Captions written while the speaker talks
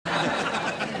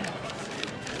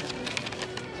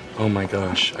Oh my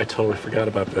gosh, I totally forgot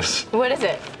about this. What is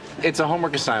it? It's a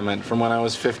homework assignment from when I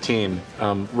was 15.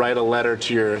 Write a letter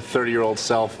to your 30-year-old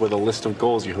self with a list of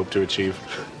goals you hope to achieve.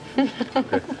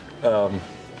 Okay.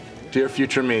 Dear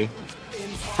future me,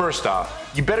 first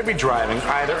off, you better be driving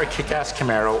either a kick-ass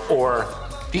Camaro or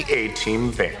the A-Team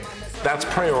van. That's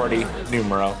priority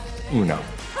numero uno.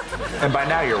 And by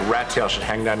now, your rat tail should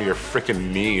hang down to your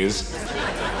frickin' knees.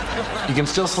 You can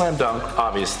still slam dunk,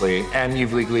 obviously, and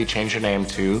you've legally changed your name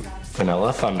to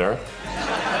Vanilla Thunder.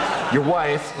 Your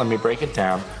wife, let me break it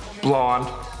down, blonde,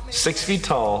 6 feet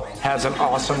tall, has an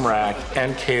awesome rack,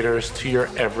 and caters to your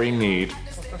every need.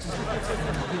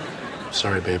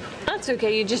 Sorry, babe. That's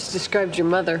okay, you just described your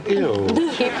mother. Ew.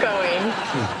 Keep going.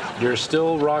 You're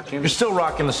still rocking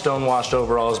the stonewashed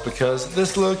overalls because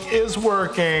this look is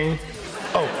working.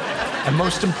 Oh, and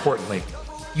most importantly,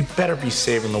 you better be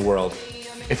saving the world.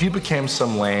 If you became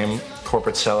some lame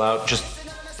corporate sellout, just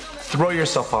throw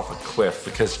yourself off a cliff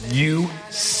because you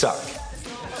suck.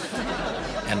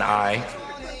 And I,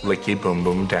 Licky Boom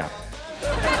Boom Down.